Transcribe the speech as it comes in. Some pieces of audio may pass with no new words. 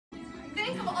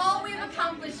of all we've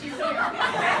accomplished you here.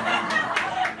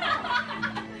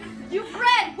 You've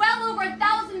read well over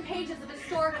 1,000 pages of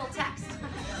historical text.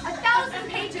 1,000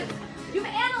 pages. You've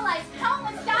analyzed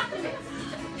countless documents,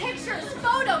 pictures,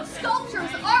 photos, sculptures,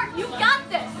 art. You got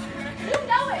this. You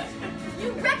know it.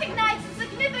 You recognize the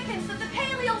significance of the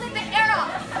Paleolithic era.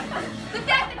 The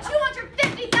fact that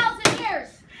 250,000 years,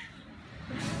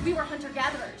 we were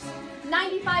hunter-gatherers.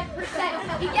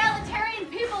 95% egalitarian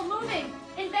people moving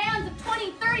in bands of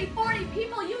 20, 30, 40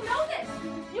 people. You know this.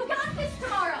 You got this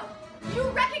tomorrow. You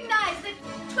recognize that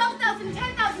 12,000,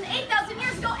 10,000, 8,000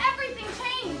 years ago, everything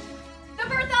changed. The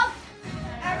birth of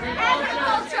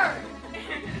agriculture.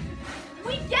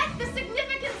 We get the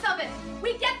significance of it.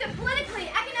 We get that politically,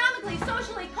 economically,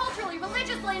 socially, culturally,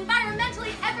 religiously,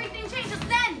 environmentally, everything changes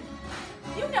then.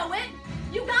 You know it.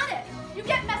 You got it. You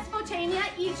get Mesopotamia,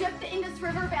 Egypt, the Indus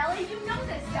River Valley. You know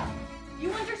this stuff.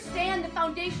 You understand the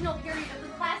foundational period of the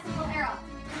classical era.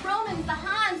 The Romans, the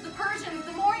Huns, the Persians,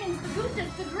 the Mauryans, the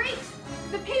Guptas, the Greeks,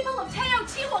 the people of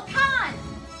Teotihuacan.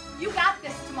 You got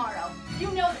this tomorrow.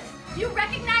 You know this. You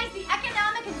recognize the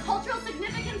economic and cultural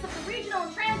significance of the regional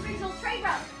and trans-regional trade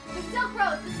routes, the Silk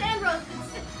Roads, the Sand Roads, the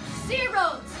Sea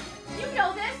Roads. You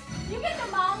know this. You get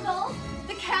the Mongols,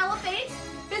 the Caliphate,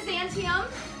 Byzantium.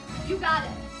 You got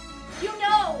it. You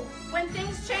know when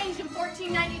things changed in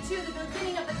 1492, the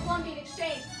beginning of the Columbian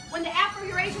Exchange, when the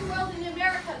Afro-Eurasian world in the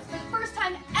Americas, for the first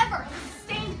time ever, had a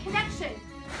sustained connection.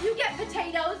 You get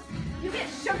potatoes, you get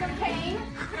sugar cane,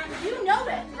 you know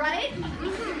it, right?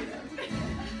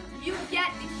 You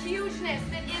get the hugeness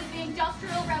that is the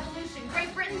Industrial Revolution,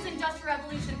 Great Britain's Industrial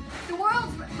Revolution, the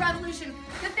world's revolution,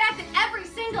 the fact that every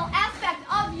single aspect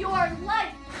of your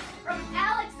life, from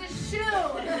Alex's shoe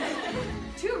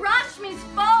to Rashmi's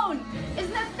phone, is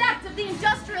an effect of the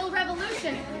Industrial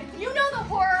Revolution. You know the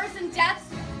horrors and deaths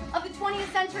of the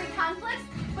 20th century conflicts,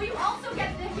 but you also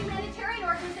get the humanitarian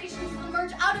organizations that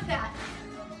emerge out of that.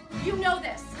 You know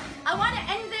this. I want to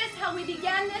end this how we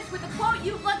began this with a quote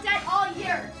you've looked at all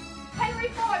year.